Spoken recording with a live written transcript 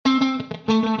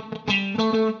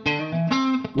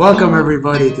Welcome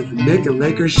everybody to the Knick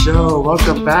Laker Show.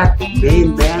 Welcome back,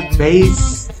 main man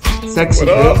bass, sexy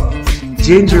bass,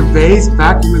 ginger bass,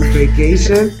 back from his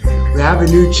vacation. We have a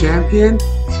new champion.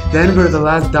 Denver, the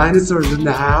last dinosaur, is in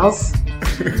the house,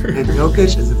 and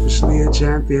Jokic is officially a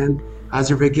champion. How's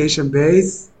your vacation,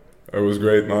 bass? It was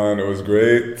great, man. It was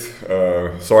great.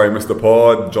 Sorry I missed the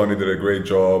pod. Johnny did a great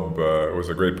job. It was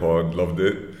a great pod. Loved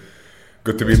it.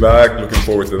 Good to be back. Looking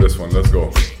forward to this one. Let's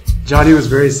go. Johnny was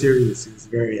very serious. He was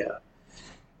very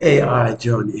AI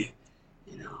Johnny,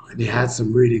 and he had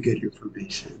some really good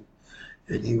information,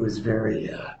 and he was very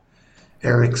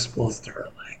Eric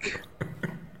Spoelstra-like.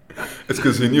 It's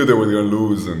because he knew they were going to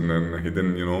lose, and then he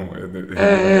didn't,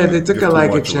 they took it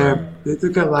like a champ. They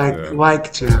took it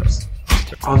like champs.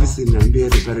 Obviously, in the NBA,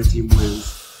 the better team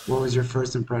wins. What was your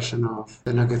first impression of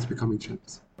the Nuggets becoming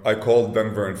champs? I called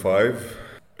Denver in 5.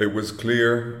 It was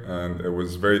clear and it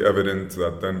was very evident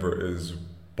that Denver is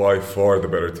by far the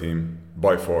better team,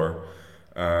 by far.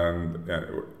 And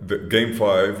the game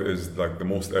 5 is like the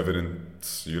most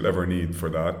evidence you'll ever need for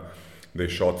that. They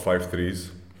shot 5 threes.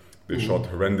 They shot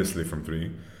horrendously from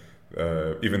 3.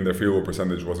 Even their field goal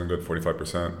percentage wasn't good,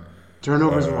 45%.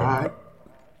 Turnovers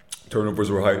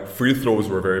were high. Free throws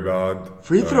were very bad.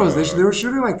 Free throws, they were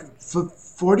shooting like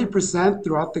 40%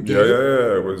 throughout the game.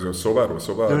 Yeah. It was so bad.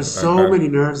 There were so many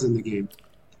nerves in the game.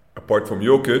 Apart from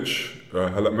Jokic,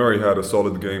 Murray had a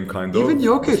solid game, kind of. Even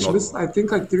Jokic missed, I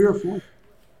think, like 3 or 4.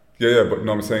 Yeah, but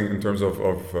no, I'm saying in terms of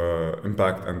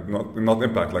impact and not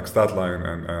impact, like stat line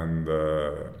and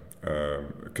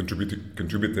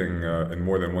contributing in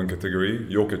more than one category.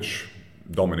 Jokic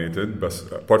dominated, but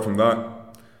apart from that,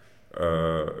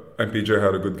 MPJ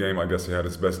had a good game. I guess he had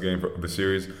his best game of the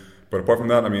series. But apart from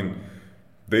that, I mean,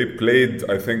 they played,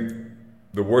 I think,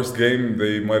 the worst game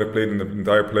they might have played in the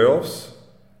entire playoffs.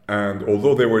 And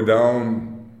although they were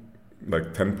down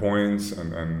like 10 points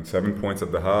and 7 points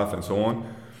at the half and so on,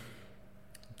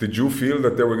 did you feel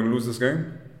that they were going to lose this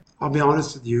game? I'll be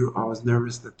honest with you, I was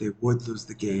nervous that they would lose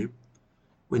the game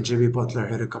when Jimmy Butler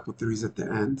hit a couple threes at the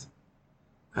end.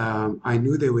 I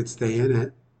knew they would stay in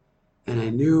it. And I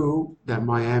knew that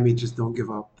Miami just don't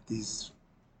give up. These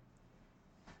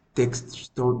dicks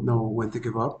just don't know when to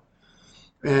give up.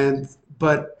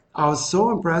 But I was so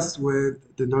impressed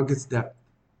with the Nuggets' depth.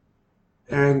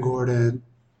 Aaron Gordon,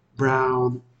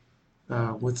 Brown,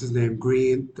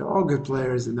 Green. They're all good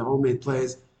players and they all made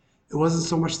plays. It wasn't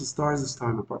so much the stars this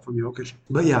time apart from Jokic.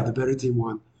 But yeah, the better team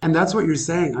won. And that's what you're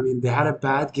saying. I mean, they had a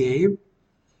bad game.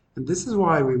 And this is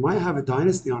why we might have a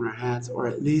dynasty on our hands, or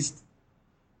at least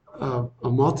a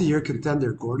multi-year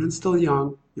contender. Gordon's still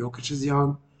young. Jokic is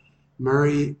young.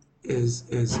 Murray is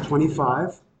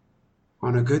 25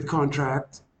 on a good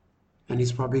contract, and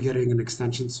he's probably getting an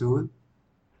extension soon.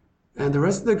 And the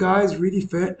rest of the guys really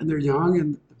fit, and they're young.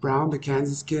 And Brown, the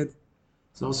Kansas kid,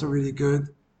 is also really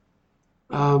good.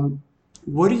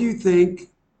 What do you think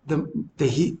the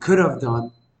Heat could have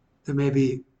done to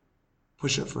maybe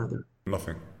push it further?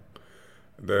 Nothing.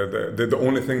 The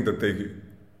only thing that they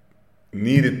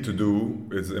needed to do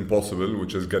is impossible,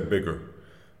 which is get bigger.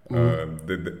 In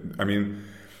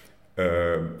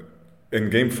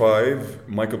Game 5,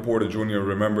 Michael Porter Jr.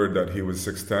 remembered that he was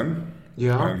 6'10".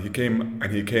 Yeah. And he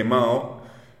came out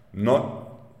not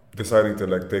deciding to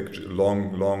like take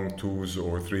long twos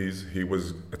or threes. He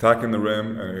was attacking the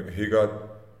rim, and he got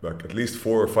like at least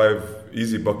 4 or 5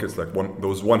 easy buckets, like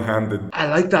those one-handed. I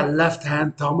like that left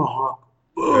hand tomahawk.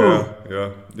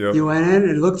 Yeah. He went in,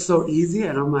 it looked so easy,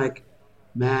 and I'm like,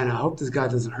 man, I hope this guy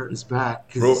doesn't hurt his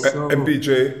back. Bro,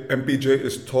 MPJ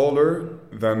is taller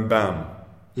than Bam.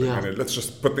 Yeah. I mean, let's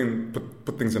just put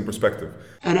things in perspective.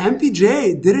 And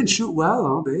MPJ didn't shoot well,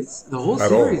 huh, base? The whole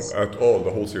series. At all,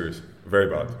 the whole series. Very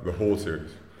bad, the whole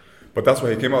series. But that's why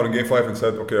he came out in Game 5 and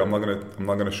said, okay, I'm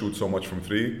not gonna shoot so much from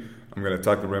 3. I'm gonna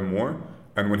attack the rim more.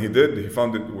 And when he did, he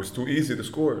found it was too easy to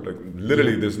score. Like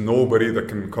literally, there's nobody that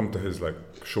can come to his like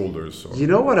shoulders. So. You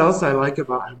know what else I like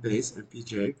about him, base,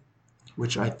 MPJ?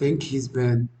 Which I think he's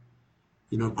been,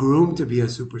 groomed to be a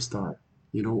superstar.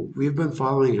 We've been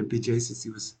following MPJ since he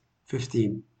was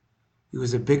 15. He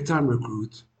was a big-time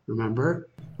recruit, remember?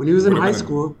 When he was in high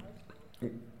school.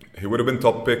 He would have been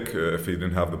top pick if he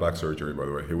didn't have the back surgery, by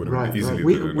the way. He would have been easily.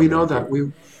 We know that.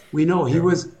 We know he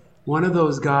was one of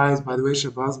those guys. By the way,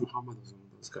 Shabazz Muhammad was one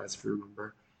of those guys, if you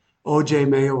remember. OJ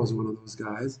Mayo was one of those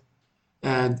guys.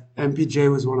 And MPJ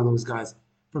was one of those guys.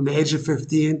 From the age of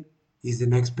 15, he's the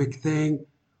next big thing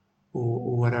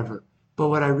or whatever. But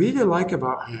what I really like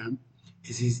about him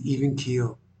is he's even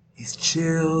keel. He's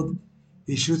chilled.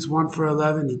 He shoots 1 for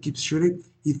 11. He keeps shooting.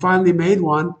 He finally made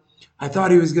one. I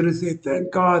thought he was going to say,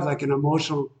 thank God, like an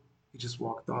emotional. He just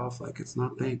walked off like it's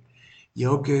nothing.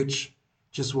 Jokic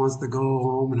just wants to go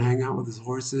home and hang out with his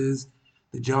horses.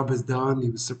 The job is done. He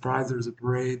was surprised there was a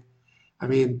parade. I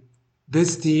mean,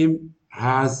 this team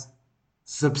has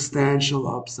substantial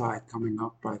upside coming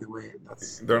up, by the way. And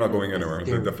They're not going that's anywhere.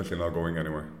 They're scary. definitely not going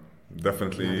anywhere.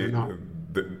 Yeah, they're Definitely, not.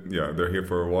 yeah, they're here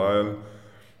for a while.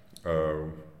 Uh,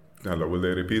 هلا, will they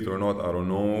repeat or not? I don't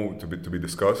know. To be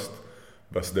discussed.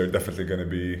 But they're definitely going to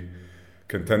be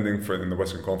contending for in the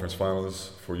Western Conference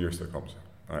Finals for years to come.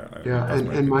 Yeah, That's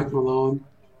my and opinion. Mike Malone,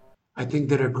 I think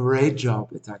did a great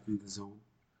job attacking the zone.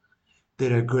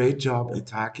 Did a great job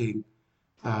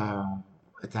uh,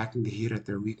 attacking the Heat at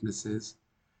their weaknesses.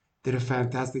 Did a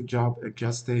fantastic job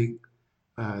adjusting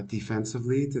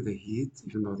defensively to the Heat,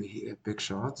 even though the Heat had big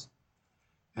shots.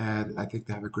 And I think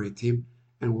they have a great team.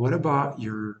 And what about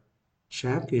your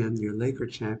champion, your Laker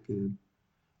champion,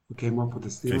 who came up with the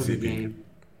steal of the KCP, game,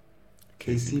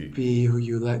 KCP. KCP, who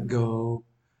you let go.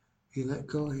 He let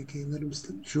go. He can't let him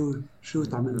slip. شو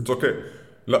تعمل. It's okay.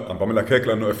 لا عم بعمل لك هيك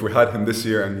لأنه if we had him this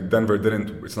year and Denver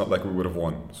didn't, it's not like we would have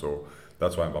won. So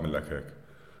that's why I'm بعمل لك هيك.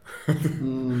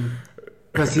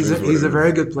 Because It is what he's it a very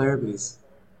is. good player base.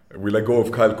 We let go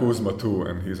of Kyle Kuzma too,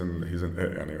 and in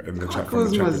the from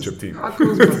the championship team.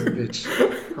 Kuzma's a bitch.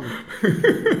 Come on.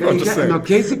 I'm Hey, just saying. no, I'm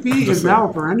KCP just is saying. now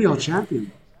a perennial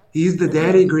champion. He's the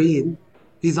Danny Green.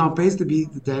 He's on pace to be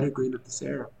the Danny Green of this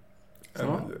era.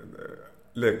 So,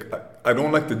 Look, I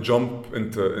don't like to jump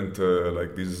into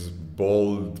like these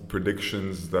bold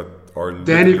predictions that are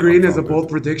Danny literally Green is a unfounded. bold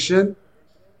prediction.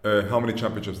 How many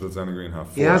championships does Danny Green have?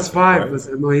 He Four, I has think, five. right?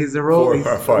 Listen, no, he's a role. Four, He's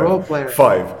a five, role player.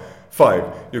 five, five.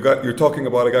 You're talking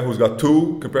about a guy who's got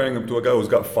two, comparing him to a guy who's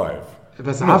got five.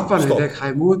 بس No, عفوا هداك stop.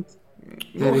 حيموت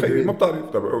No, Danny خيي ما Green. بتعرف.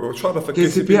 طب شو عرفك كي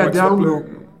سي KCP بي قد ماكس ايه بلاي؟ عمره؟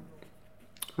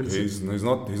 26.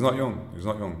 He's not young. He's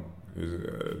not young. He's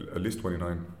at least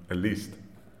 29. At least.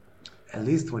 At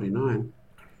least 29.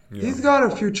 Yeah. He's got a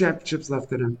few championships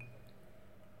left in him.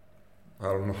 I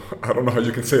don't know. I don't know how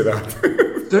you can say that.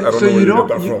 So, I don't so know where you you get don't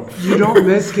that you, from. you don't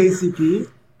miss KCP?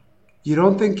 You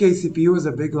don't think KCP was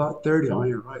a big lot? 30. Oh,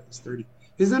 you're right. He's 30.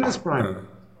 He's in his prime.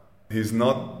 He's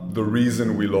not the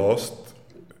reason we lost.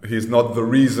 He's not the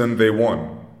reason they won.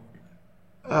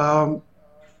 Um,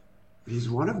 he's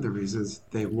one of the reasons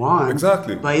they won.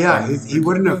 Exactly. But yeah, And he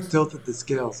wouldn't have yes. tilted the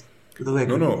scales for the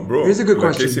No, Lakers. no, bro. Here's a good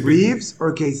Like question. KCP, Reeves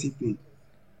or KCP?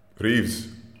 Reeves,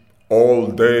 all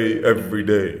day, every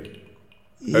day,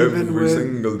 Even every with,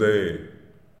 single day.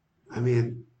 I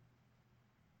mean,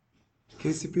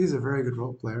 KCP is a very good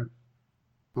role player.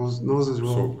 Knows his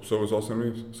role. So is Austin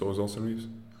Reeves. So is Austin Reeves.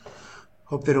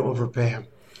 Hope they don't overpay him.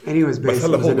 Anyways, But Base, it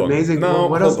هلا was an hold on. amazing. Now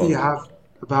What else hold do you on. have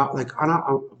about like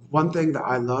one thing that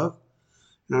I love?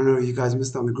 And I don't know if you guys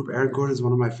missed on the group. Aaron Gordon is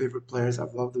one of my favorite players.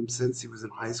 I've loved him since he was in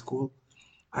high school.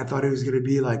 I thought he was going to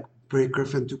be like Blake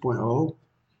Griffin 2.0.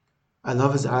 I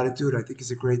love his attitude. I think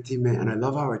he's a great teammate, and I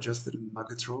love how I adjusted in the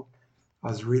Nuggets role. I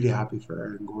was really happy for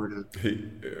Aaron Gordon.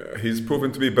 He's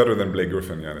proven to be better than Blake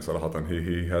Griffin. يعني صراحة.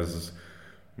 He has,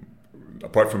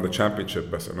 apart from the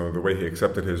championship, but you know, the way he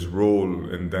accepted his role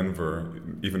in Denver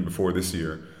even before this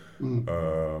year.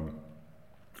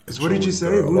 It So what did you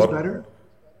showed say? a Who's lot. better?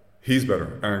 He's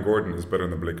better. Aaron Gordon is better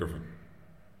than Blake Griffin.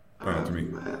 To me,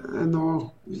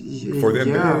 No, for the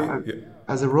yeah, NBA, yeah.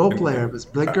 as a role player, but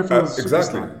Blake Griffin was a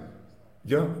Exactly. superstar.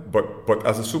 Yeah, but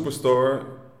as a superstar,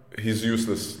 he's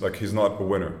useless. Like he's not a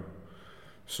winner.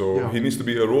 So Yeah, he needs to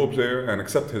be a role player and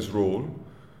accept his role,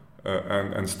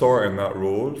 and star in that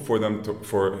role for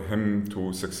him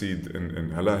to succeed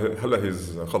in هلا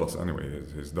he's خلص anyway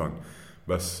he's done.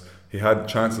 But he had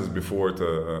chances before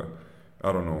to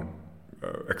I don't know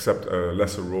accept a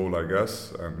lesser role I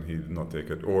guess, and he did not take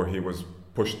it, or he was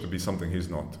pushed to be something he's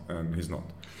not, and he's not.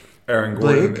 Aaron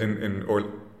Gordon Blake.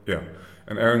 yeah,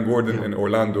 and Aaron Gordon Yeah, in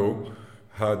Orlando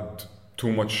had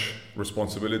too much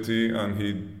responsibility and he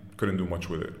couldn't do much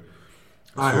with it.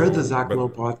 I heard the So, Zach but Lowe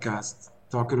podcast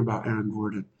talking about Aaron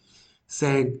Gordon,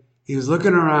 saying he was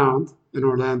looking around in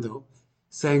Orlando,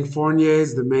 saying Fournier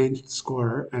is the main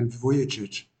scorer and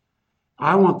Vujicic.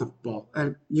 I want the ball.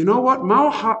 And you know what?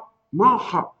 Maha.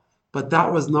 But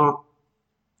that was not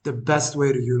the best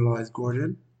way to utilize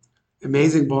Gordon.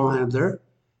 Amazing ball handler.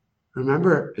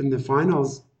 Remember in the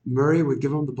finals, Murray would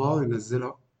give him the ball in a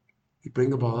zillow. He'd bring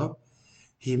the ball up.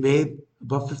 He made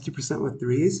above 50% with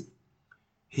threes.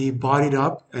 He bodied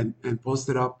up and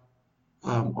posted up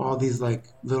all these like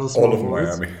little all small of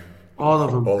holes. Miami, All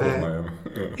of them. all of Miami.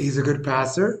 Yeah. He's a good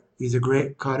passer. He's a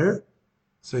great cutter.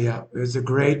 So yeah, it was a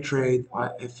great trade.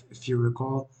 If you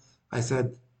recall, I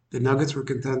said the Nuggets were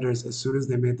contenders as soon as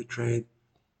they made the trade.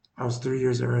 I was 3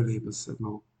 years early, but said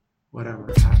no, whatever,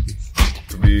 it happens.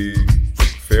 To be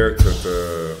fair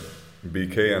to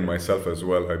BK and myself as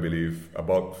well, I believe,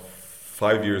 about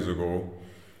 5 years ago,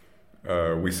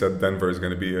 we said Denver is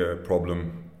going to be a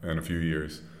problem in a few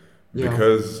years. Yeah.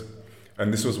 Because,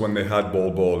 and this was when they had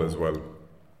ball as well,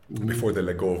 before they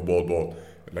let go of ball.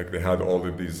 Like they had all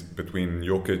of these between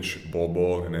Jokic,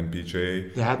 ball, and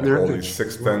MPJ. They had like all Nurkic.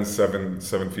 these 6'10",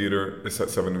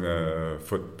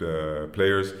 7-foot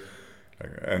players,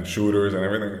 like, and shooters and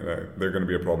everything. They're going to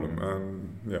be a problem.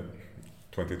 Yeah,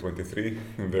 2023,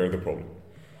 they're the problem.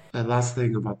 The last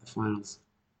thing about the finals,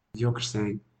 Jokic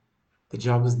saying, the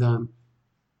job is done.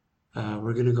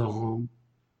 We're gonna go home.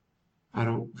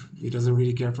 He doesn't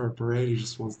really care for a parade. He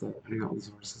just wants to hang out with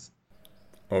his horses.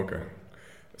 Okay.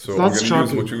 So So I'm that's gonna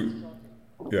use shocking. what you,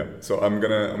 yeah. So I'm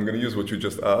gonna use what you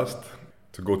just asked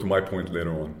to go to my point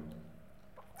later on.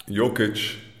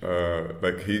 Jokic,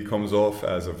 like he comes off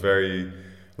as a very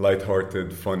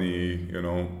lighthearted, funny.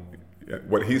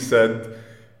 What he said.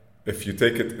 If you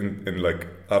take it in like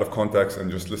out of context and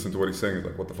just listen to what he's saying, it's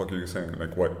like, what the fuck are you saying?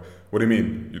 Like, what do you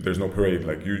mean? There's no parade.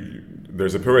 Like,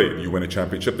 there's a parade. You win a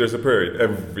championship, there's a parade.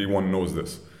 Everyone knows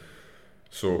this.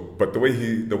 So, but the way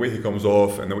he comes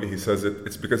off and the way he says it,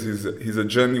 it's because he's a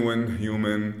genuine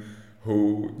human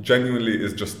who genuinely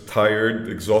is just tired,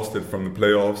 exhausted from the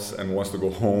playoffs, and wants to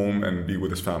go home and be with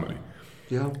his family.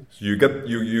 Yeah. So you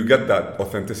get that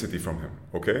authenticity from him.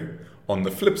 Okay. On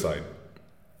the flip side,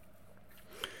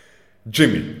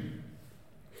 Jimmy.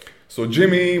 So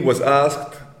Jimmy was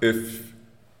asked if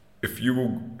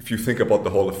you think about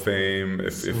the Hall of Fame,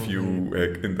 if you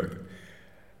induct.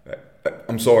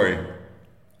 I'm sorry.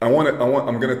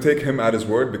 I'm gonna take him at his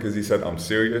word because he said I'm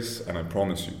serious and I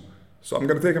promise you. So I'm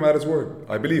gonna take him at his word.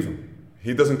 I believe him.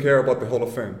 He doesn't care about the Hall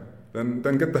of Fame. Then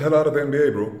get the hell out of the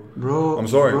NBA, bro. Bro, I'm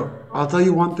sorry. Bro, I'll tell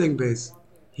you one thing, Base.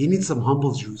 He needs some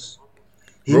humble juice.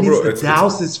 He Bro, needs to it's-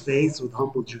 douse his face with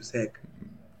humble juice, heck.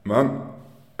 Man,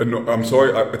 no, I'm sorry.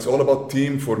 It's all about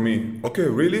team for me. Okay,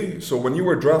 really? So when you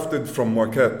were drafted from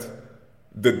Marquette,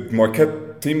 did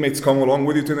Marquette teammates come along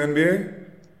with you to the NBA?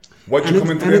 Why'd you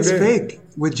come into the It's NBA? fake.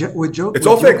 With Jokic. It's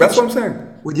all fake. That's what I'm saying.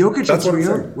 With Jokic, That's it's what I'm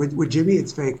real. saying. With Jimmy,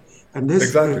 it's fake. And this,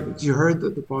 Exactly. you heard the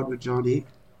pod with Johnny.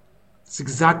 It's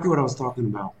exactly what I was talking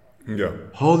about. Yeah.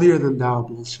 Holier than thou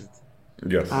bullshit.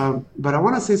 Yes. But I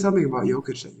want to say something about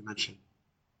Jokic that you mentioned.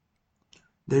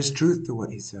 There's truth to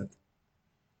what he said.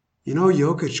 You know,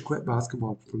 Jokic quit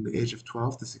basketball from the age of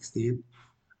 12 to 16.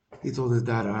 He told his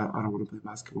dad, I don't want to play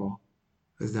basketball.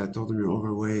 His dad told him, you're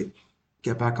overweight.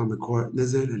 Get back on the court.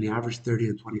 Listen, and he averaged 30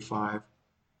 and 25.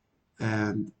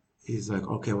 And he's like,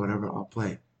 okay, whatever, I'll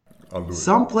play. I'll do it.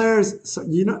 Some players, so,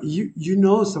 you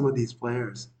know some of these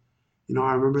players. You know,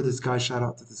 I remember this guy, shout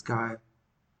out to this guy,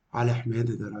 Ali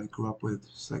Ahmedi, that I grew up with.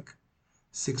 He's like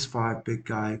 6'5", big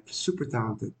guy, super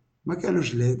talented. ما كانوا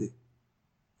جلادة.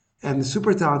 And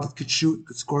super talented, could shoot,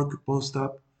 could score, could post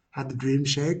up, had the dream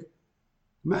shake.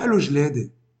 ما قالوا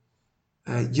جلادة.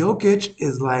 Jokic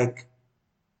is like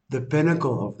the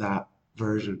pinnacle of that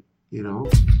version, you know?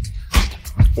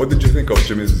 What did you think of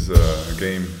Jimmy's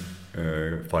game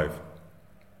 5?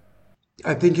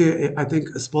 I think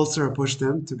Spoelstra pushed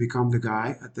him to become the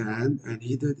guy at the end, and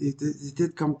he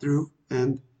did come through.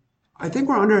 And I think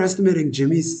we're underestimating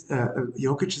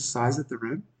Jokic's size at the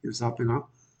rim. He was helping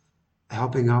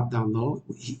out down low.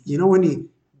 When he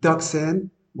ducks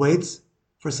in, waits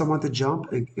for someone to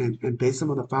jump and base him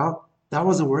with a foul, that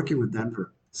wasn't working with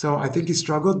Denver. So I think he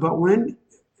struggled, but when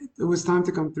it was time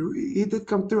to come through, he did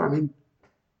come through. I mean,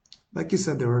 like you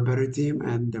said, they were a better team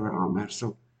and they were outmatched.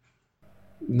 So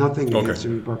nothing against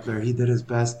Jimmy Butler. He did his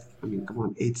best. I mean, come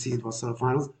on, 8 seed was to the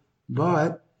finals.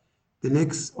 But the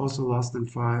Knicks also lost in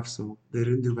 5, so they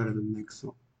didn't do better than the Knicks.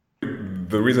 So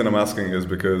The reason I'm asking is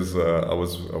because I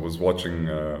was watching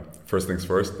First Things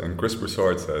First, and Chris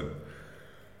Broussard said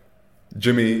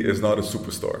Jimmy is not a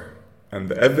superstar, and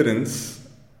the evidence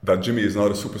that Jimmy is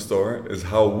not a superstar is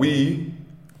how we,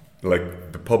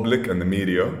 like the public and the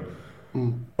media,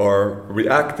 are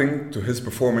reacting to his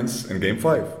performance in Game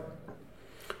 5.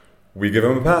 We give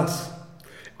him a pass.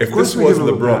 If this was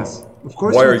LeBron,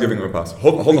 why are you giving him a pass?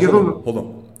 Hold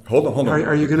on.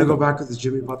 Are you going to go back with the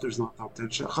Jimmy Butler's not top 10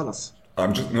 shit? خلاص.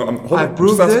 I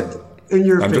proved it in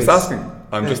your face.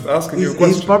 I'm just asking you a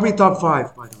question. He's probably top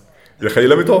 5, by the way. يا أخي,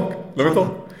 let me talk.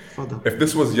 اتفضل. If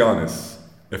this was Giannis,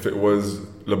 if it was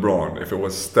LeBron, if it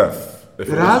was Steph, if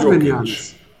it It was has been Jokic.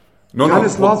 Giannis. No,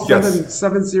 Giannis lost yes.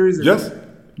 seven series. Yes,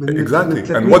 exactly.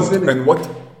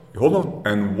 Hold on.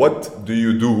 And what do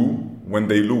you do when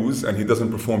they lose and he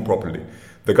doesn't perform properly?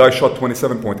 The guy shot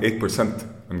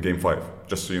 27.8% in Game 5,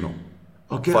 just so you know.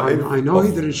 Okay, I know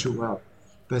he didn't shoot well.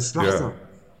 But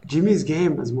Jimmy's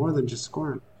game is more than just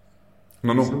scoring.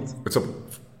 No.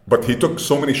 But he took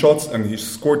so many shots and he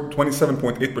scored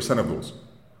 27.8% of those.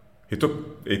 He took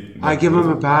eight. I Like, give what him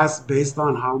is a it? pass based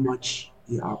on how much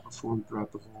he outperformed throughout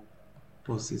the whole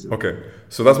postseason. Okay,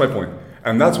 so that's my point.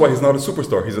 And that's why he's not a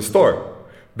superstar. He's a star.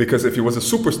 Because if he was a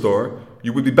superstar,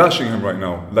 you would be bashing him right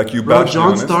now. Like you Bro, bash John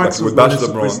Giannis, like Starks you was would not a bash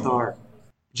LeBron. superstar.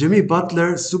 Jimmy Butler,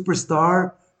 superstar.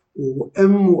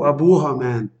 وام وابوها,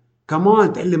 man. Come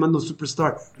on, تقول لي منه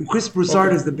superstar. Chris Broussard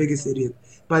Okay. is the biggest idiot.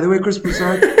 By the way, Chris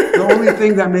Broussard, the only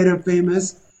thing that made him famous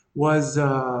was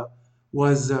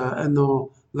انه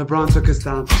LeBron took us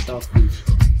down to South Beach.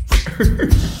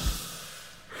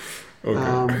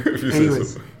 Okay, if you say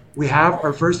Anyways, so. we have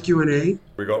our first Q&A.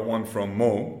 We got one from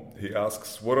Mo. He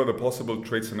asks, what are the possible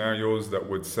trade scenarios that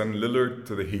would send Lillard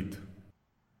to the Heat?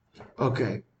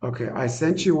 Okay, I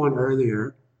sent you one earlier.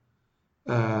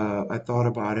 I thought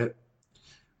about it.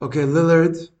 Okay,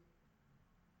 Lillard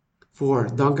for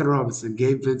Duncan Robinson,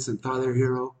 Gabe Vincent, Tyler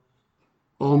Hero,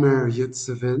 Omer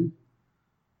Yurtseven.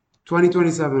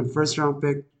 2027 first round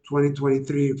pick,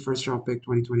 2023 first round pick,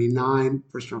 2029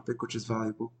 first round pick, which is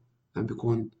valuable. And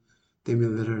بيكون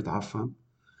Damian Lillard عفوا.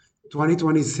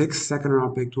 2026 second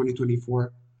round pick,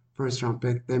 2024 first round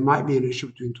pick. There might be an issue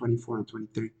between 24 and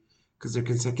 23 because they're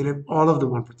consecutive. All of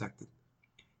them unprotected.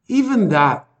 Even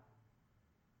that,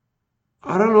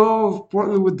 I don't know if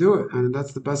Portland would do it. And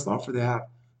that's the best offer they have.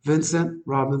 Vincent,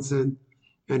 Robinson,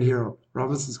 and Hero.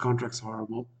 Robinson's contract's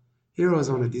horrible. Hero is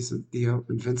on a decent deal,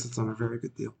 and Vincent's on a very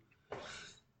good deal.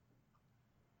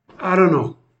 I don't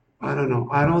know. I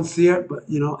don't see it, but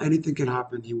anything can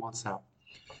happen. He wants out.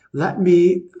 That's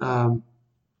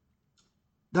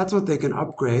what they can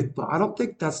upgrade, but I don't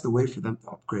think that's the way for them to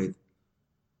upgrade.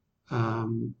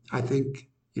 I think,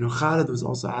 Khalid was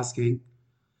also asking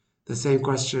the same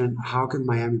question. How can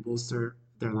Miami bolster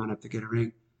their lineup to get a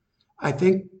ring? I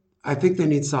think they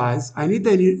need size. They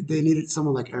needed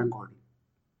someone like Aaron Gordon.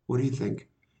 What do you think?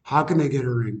 How can they get a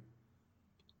ring?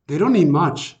 They don't need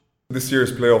much. This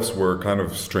year's playoffs were kind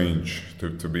of strange,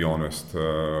 to be honest.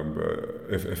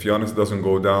 If Giannis doesn't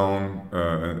go down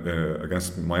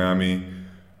against Miami,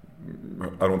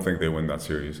 I don't think they win that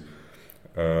series.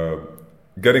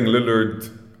 Getting Lillard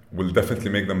will definitely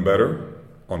make them better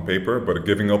on paper, but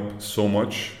giving up so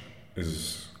much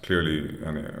is clearly,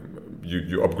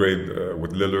 you upgrade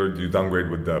with Lillard, you downgrade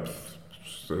with depth.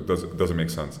 So it doesn't make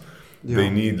sense. Yeah. They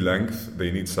need length,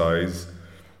 they need size.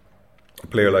 A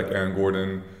player like Aaron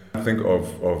Gordon, think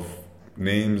of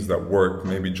names that work.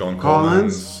 Maybe John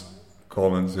Collins.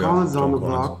 Collins on John the Collins.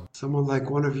 block. Someone like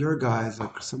one of your guys,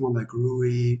 like someone like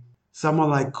Rui. Someone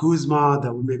like Kuzma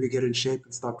that would maybe get in shape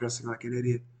and stop dressing like an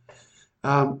idiot.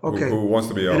 Okay. Who wants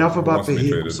to be out? Enough Who about wants to the be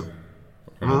Heat. traded?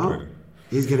 Not Huh? traded.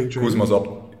 He's getting traded. Kuzma's up.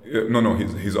 No,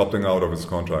 he's opting out of his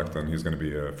contract and he's going to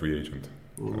be a free agent.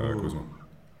 Kuzma.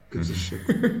 Gives a shit.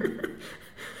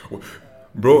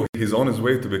 Bro, he's on his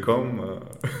way to become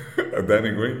a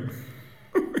Danny Green.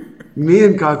 Me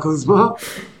and Kuzma.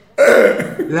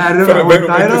 لا ربع فرق بينهم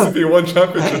والتايرة. في one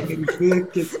championship.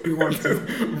 فيك كسبي one two.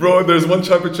 Bro, there's one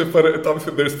championship فرق.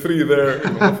 There's three there.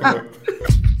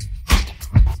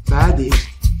 Fadi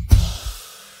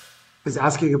is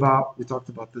asking about, we talked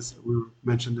about this, we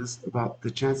mentioned this, about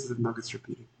the chances of Nuggets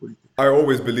repeating. What do you think? I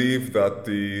always believe that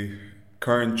the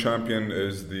current champion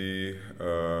is the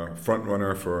front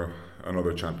runner for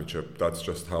another championship. That's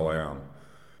just how I am.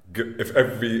 If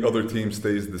every other team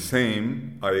stays the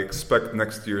same, I expect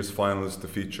next year's finals to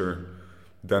feature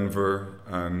Denver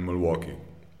and Milwaukee.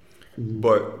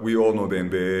 But we all know the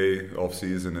NBA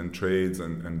offseason and trades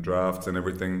and drafts and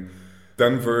everything.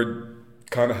 Denver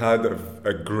kind of had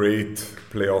a great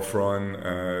playoff run.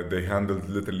 They handled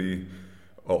literally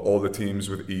all the teams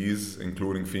with ease,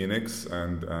 including Phoenix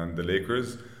and the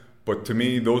Lakers. But to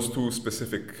me, those two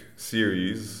specific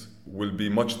series will be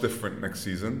much different next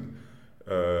season.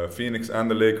 Phoenix and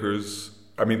the Lakers.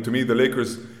 I mean, to me, the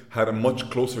Lakers had a much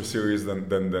closer series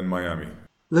than Miami.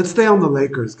 Let's stay on the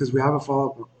Lakers because we have a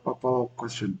follow-up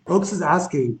question. Oaks is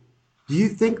asking, do you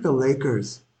think the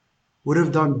Lakers would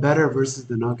have done better versus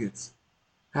the Nuggets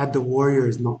had the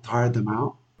Warriors not tired them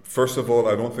out? First of all,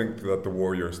 I don't think that the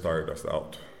Warriors tired us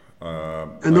out.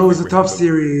 And though it was a tough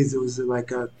series, it was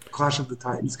like a Clash of the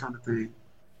Titans kind of thing.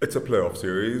 It's a playoff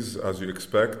series, as you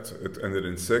expect. It ended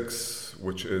in 6,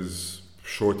 which is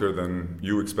shorter than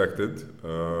you expected.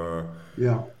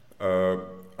 Yeah.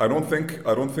 I don't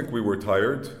think we were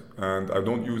tired, and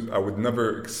I would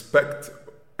never expect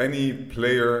any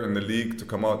player in the league to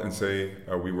come out and say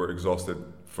we were exhausted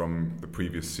from the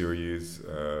previous series.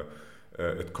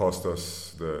 It cost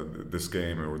us this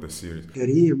game or this series.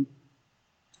 Kareem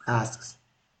asks,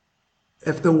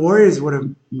 if the Warriors would have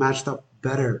matched up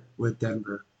better with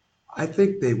Denver, I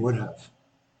think they would have.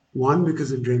 One,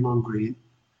 because of Draymond Green.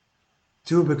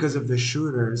 Two, because of the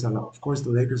shooters. And of course, the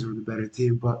Lakers were the better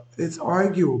team, but it's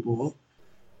arguable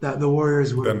that the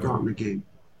Warriors would have Denver. gotten a game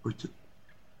or two,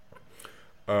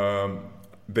 Um,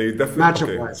 they definitely matchup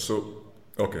okay. wise.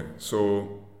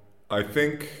 So I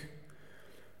think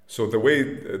so. The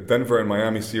way Denver and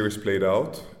Miami series played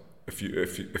out, if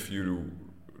you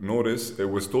notice, it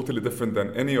was totally different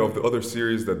than any of the other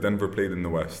series that Denver played in the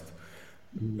West.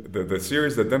 Mhm. The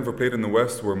series that Denver played in the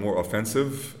West were more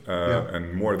offensive Yeah.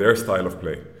 and more their style of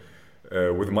play.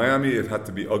 With Miami, it had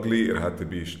to be ugly, it had to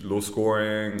be low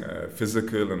scoring,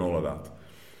 physical, and all of that.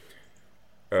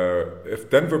 If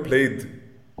Denver played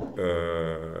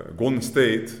Golden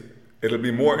State, it'll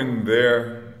be more in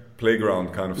their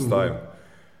playground kind of Hmm. style,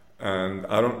 and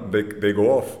I don't. They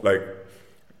go off like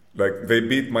they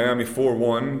beat Miami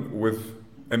 4-1 with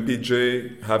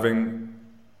MPJ having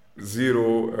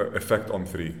zero effect on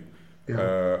three.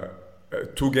 Yeah.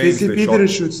 2 games they KCP shot. didn't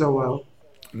shoot so well.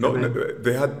 I No, mean,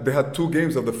 they had 2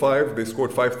 games of the 5. They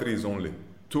scored 5 threes only.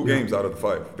 Two yeah. games out of the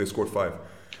 5, they scored 5.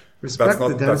 That's Respect to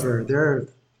not that's Denver. They're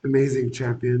amazing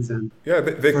champions and Yeah,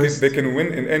 they first, can win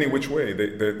in any which way.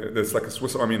 It's like a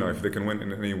Swiss Army knife. They can win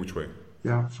in any which way.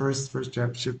 yeah, first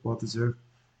championship, well deserved.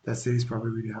 That city's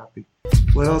probably really happy.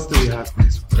 What else do we have for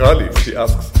this one? Ghali, she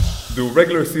asks, do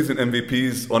regular season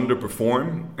MVPs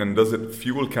underperform, and does it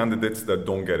fuel candidates that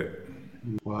don't get it?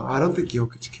 Well, I don't think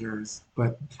Jokic cares,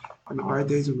 but in our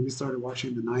days when we started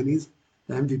watching the 90s,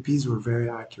 the MVPs were very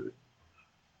accurate.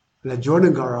 Like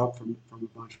Jordan got up from a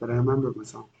bunch, but I remember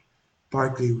myself.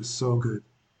 Barkley was so good.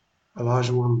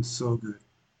 Olajuwon was so good.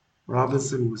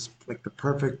 Robinson was like the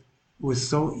perfect. It was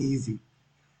so easy.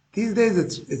 These days,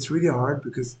 it's really hard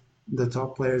because the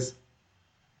top players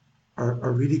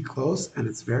are really close, and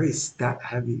it's very stat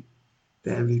heavy,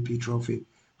 the MVP trophy.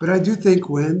 But I do think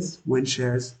win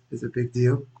shares is a big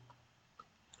deal.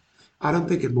 I don't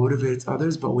think it motivates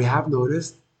others, but we have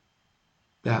noticed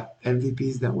that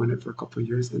MVPs that win it for a couple of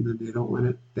years and then they don't win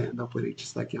it, they end up winning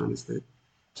just like Giannis did,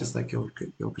 just like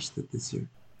Jokic did this year.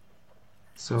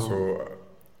 So So,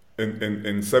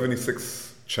 in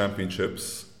 76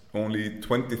 championships, only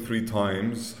 23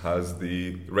 times has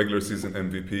the regular season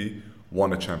MVP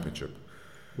won a championship.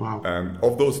 wow, And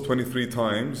of those 23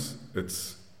 times,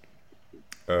 it's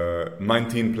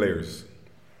 19 players.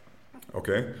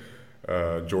 Okay?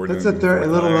 that's a Jordan, third, four a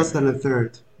little less than time. a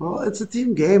third. Well, it's a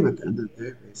team game at the end of the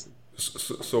day, basically.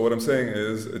 So what I'm saying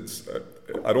is,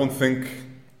 I don't think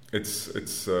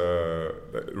it's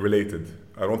related.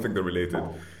 I don't think they're related.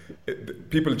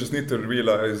 People just need to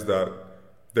realize that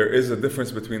there is a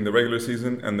difference between the regular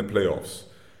season and the playoffs.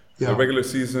 The Yeah, regular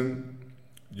season,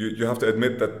 you have to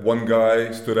admit that one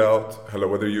guy stood out. Hello,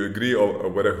 whether you agree or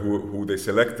whether who they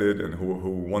selected and who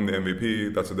won the MVP,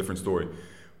 that's a different story.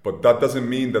 But that doesn't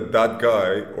mean that that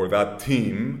guy or that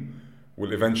team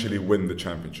will eventually win the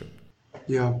championship.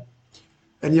 yeah.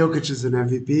 And Jokic is an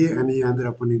MVP, and he ended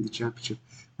up winning the championship.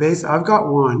 Base, I've got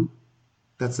one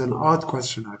that's an odd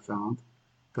question I found,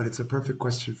 but it's a perfect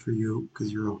question for you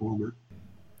because you're a homer.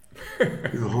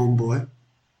 You're a homeboy.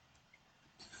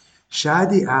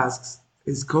 Shadi asks,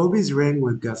 is Kobe's ring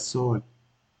with Gasol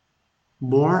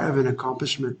more of an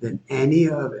accomplishment than any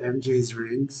of MJ's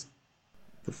rings?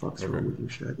 The fuck's Okay. wrong with you,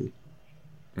 Shadi?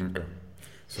 Okay.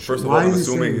 So first of all, Why is he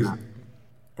saying that?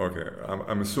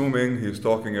 I'm assuming he's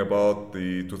talking about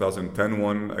the 2010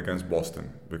 one against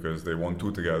Boston because they won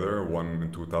two together, one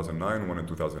in 2009, one in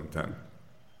 2010.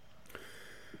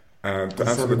 And to The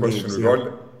answer the seven question, games,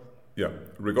 yeah.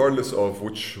 regardless of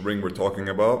which ring we're talking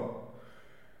about,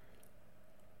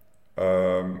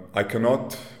 I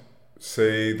cannot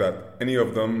say that any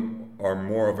of them are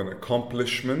more of an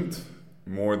accomplishment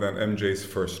more than MJ's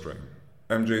first ring.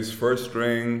 MJ's first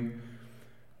ring,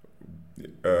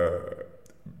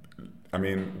 I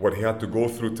mean, what he had to go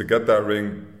through to get that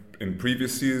ring in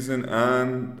previous season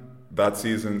and that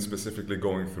season specifically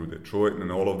going through Detroit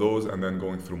and all of those, and then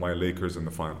going through my Lakers in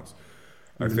the finals.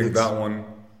 I And the think Knicks. that one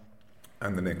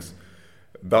and the Knicks.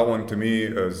 That one to me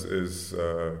is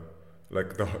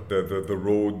like the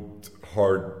road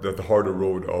hard the harder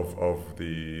road of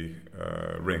the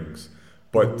rings.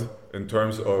 Hmm. But in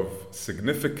terms of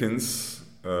significance,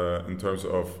 in terms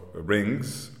of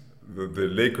rings, the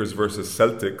Lakers versus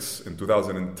Celtics in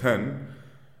 2010,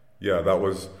 yeah, that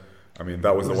was, I mean,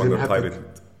 that It was the was one an that tied it. epic.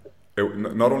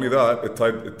 Not only that, it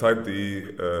tied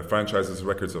the franchise's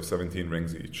records of 17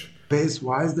 rings each. Base,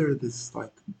 why is there this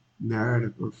like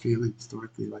narrative or feeling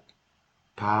historically like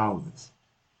Powell is,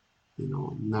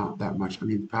 not that much. I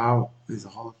mean, Powell is a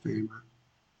Hall of Famer.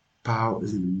 Powell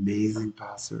is an amazing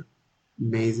passer,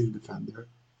 amazing defender,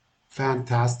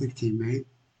 fantastic teammate.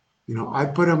 I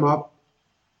put him up.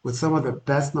 with some of the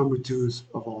best number twos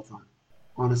of all time.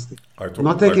 Honestly, I'm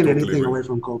not I taking totally anything agree. away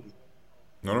from Kobe.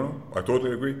 No, I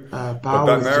totally agree. But Pau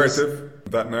was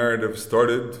just that narrative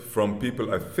started from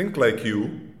people, I think, like you,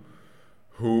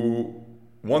 who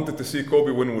wanted to see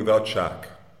Kobe win without Shaq,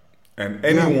 and yeah,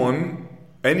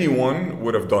 anyone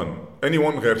would have done.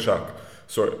 Anyone غير Shaq.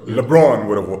 So yeah. LeBron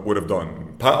would have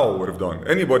done. Pau would have done.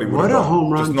 Anybody would have What a done.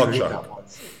 home Just run not trade Shaq. that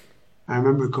was. I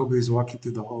remember Kobe was walking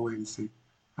through the hallway and saying,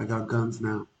 "I got guns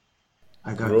now.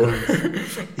 I got Bro,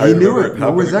 guns." I He knew remember it. it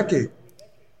What was happening. that?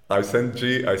 I sent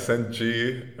G.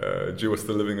 G was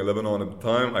still living in Lebanon at the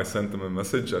time. I sent him a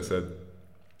message. I said,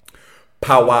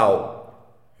 "Pow wow."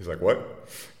 He's like, "What?"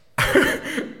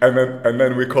 and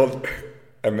then we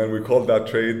called that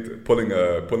trade pulling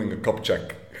a cup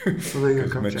check. Pulling a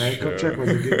 'Cause cup Mitch, check. Cup check was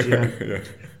a good GM. yeah,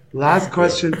 Last yeah.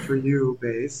 question for you,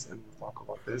 Base, and we'll talk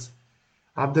about this.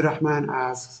 Abdurrahman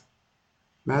asks,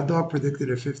 Mad Dog predicted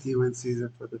a 50-win season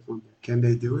for the Thunder. Can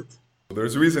they do it?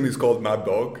 There's a reason he's called Mad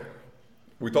Dog.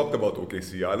 We talked about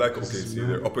OKC. I like Because OKC.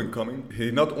 They're up and coming. He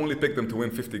not only picked them to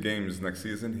win 50 games next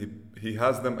season, he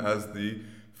has them as the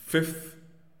fifth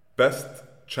best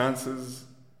chances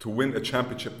to win a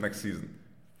championship next season.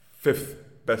 Fifth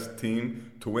best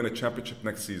team to win a championship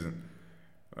next season.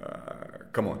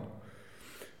 Come on.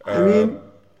 I mean,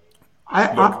 I,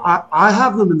 Look, I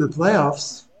have them in the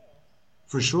playoffs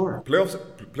for sure.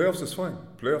 playoffs is fine.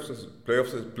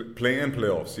 Play-in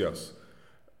playoffs. Yes.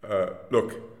 Look,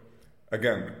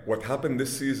 again, what happened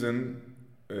this season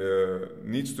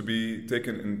needs to be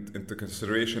taken into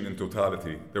consideration in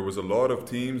totality. There was a lot of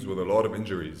teams with a lot of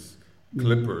injuries.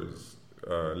 Clippers,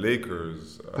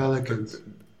 Lakers,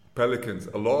 Pelicans,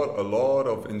 a lot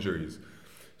of injuries.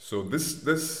 So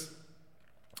this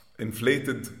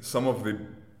inflated some of the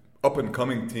up and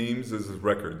coming teams'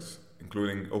 records,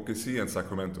 including OKC and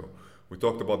Sacramento. We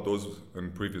talked about those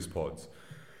in previous pods.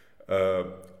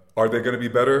 Are they going to be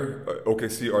better?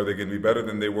 OKC, are they going to be better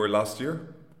than they were last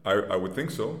year? I would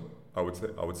think so. I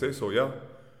would say so. Yeah.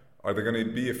 Are they going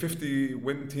to be a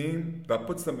 50-win team? That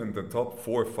puts them in the top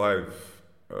 4 or 5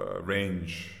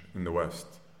 range in the West.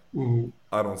 Mhm.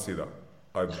 I don't see that.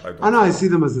 I I don't know see I that. see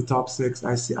them as the top six.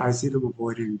 I see them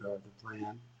avoiding the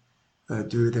plan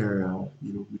due to their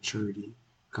maturity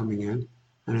coming in,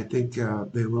 and I think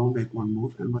they will make one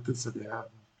move. And with it, so they have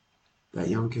that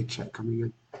young kid check coming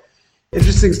in.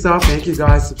 Interesting stuff. Thank you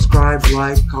guys. Subscribe,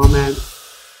 like, comment,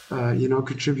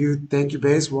 contribute. Thank you,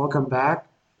 Base. Welcome back.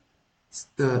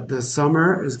 The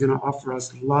summer is going to offer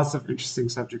us lots of interesting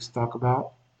subjects to talk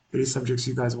about. Any subjects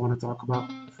you guys want to talk about,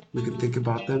 we can think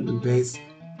about them. And Base,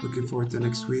 looking forward to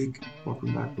next week.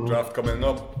 Welcome back, bro. Draft coming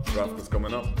up. Draft is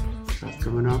coming up. Draft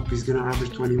coming up. He's going to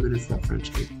average 20 minutes, that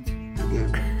French kid.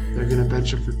 Again, they're going to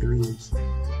bench him for 3 years.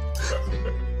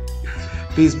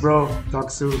 Peace, bro. Talk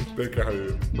soon. Take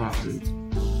care.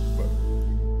 Bye.